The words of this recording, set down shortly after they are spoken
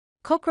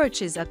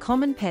Cockroaches are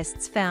common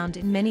pests found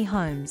in many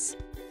homes.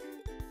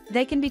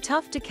 They can be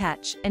tough to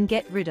catch and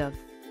get rid of.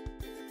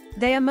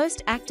 They are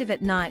most active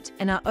at night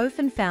and are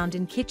often found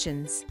in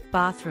kitchens,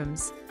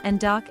 bathrooms, and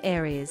dark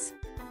areas.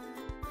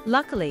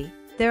 Luckily,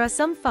 there are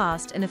some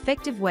fast and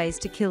effective ways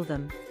to kill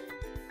them.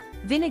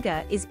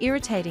 Vinegar is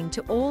irritating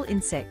to all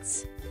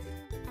insects.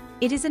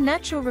 It is a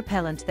natural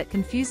repellent that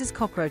confuses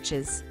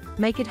cockroaches,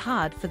 make it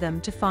hard for them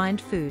to find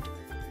food.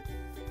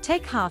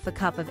 Take half a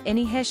cup of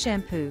any hair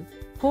shampoo,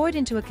 pour it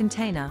into a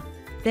container,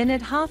 then add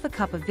half a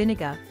cup of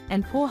vinegar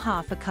and pour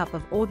half a cup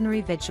of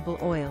ordinary vegetable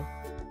oil.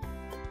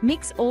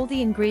 Mix all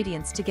the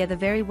ingredients together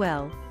very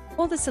well,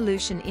 pour the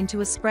solution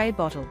into a spray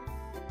bottle.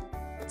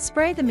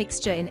 Spray the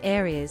mixture in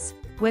areas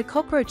where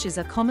cockroaches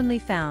are commonly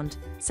found,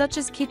 such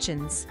as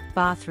kitchens,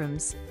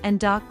 bathrooms, and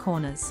dark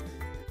corners.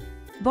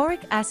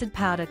 Boric acid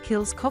powder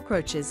kills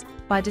cockroaches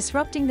by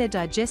disrupting their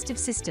digestive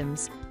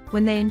systems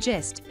when they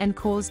ingest and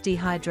cause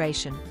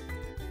dehydration.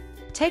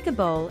 Take a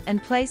bowl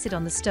and place it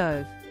on the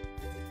stove.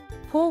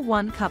 Pour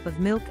 1 cup of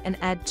milk and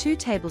add 2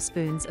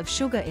 tablespoons of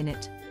sugar in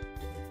it.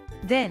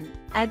 Then,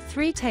 add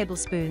 3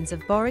 tablespoons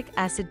of boric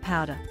acid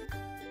powder.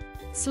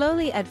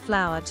 Slowly add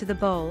flour to the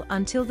bowl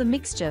until the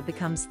mixture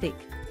becomes thick.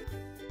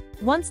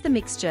 Once the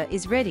mixture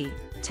is ready,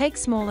 take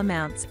small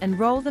amounts and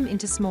roll them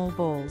into small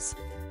balls.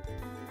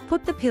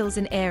 Put the pills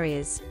in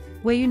areas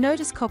where you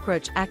notice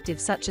cockroach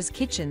active, such as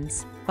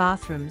kitchens,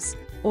 bathrooms,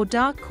 or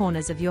dark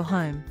corners of your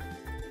home.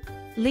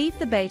 Leave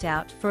the bait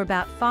out for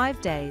about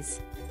 5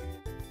 days.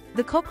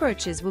 The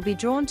cockroaches will be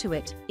drawn to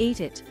it, eat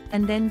it,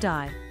 and then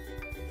die.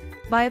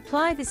 By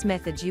applying this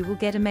method, you will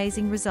get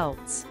amazing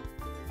results.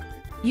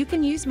 You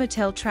can use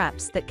motel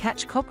traps that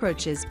catch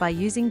cockroaches by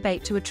using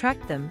bait to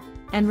attract them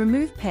and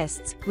remove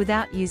pests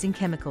without using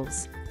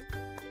chemicals.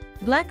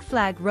 Black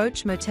flag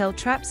roach motel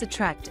traps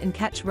attract and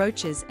catch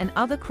roaches and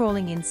other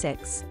crawling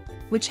insects,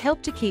 which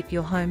help to keep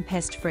your home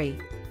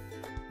pest-free.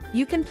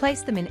 You can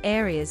place them in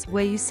areas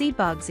where you see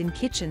bugs in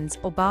kitchens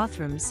or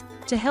bathrooms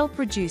to help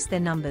reduce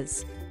their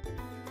numbers.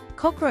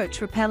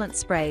 Cockroach repellent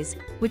sprays,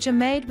 which are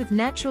made with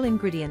natural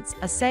ingredients,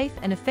 are a safe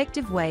and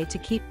effective way to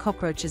keep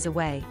cockroaches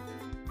away.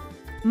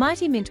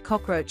 Mighty Mint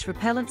Cockroach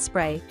Repellent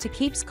Spray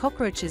keeps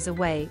cockroaches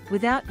away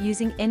without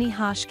using any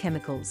harsh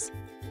chemicals.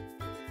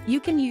 You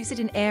can use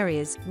it in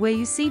areas where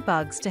you see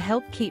bugs to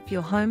help keep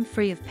your home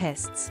free of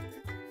pests.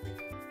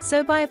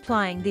 So by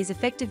applying these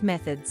effective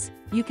methods,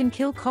 you can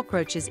kill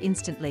cockroaches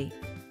instantly.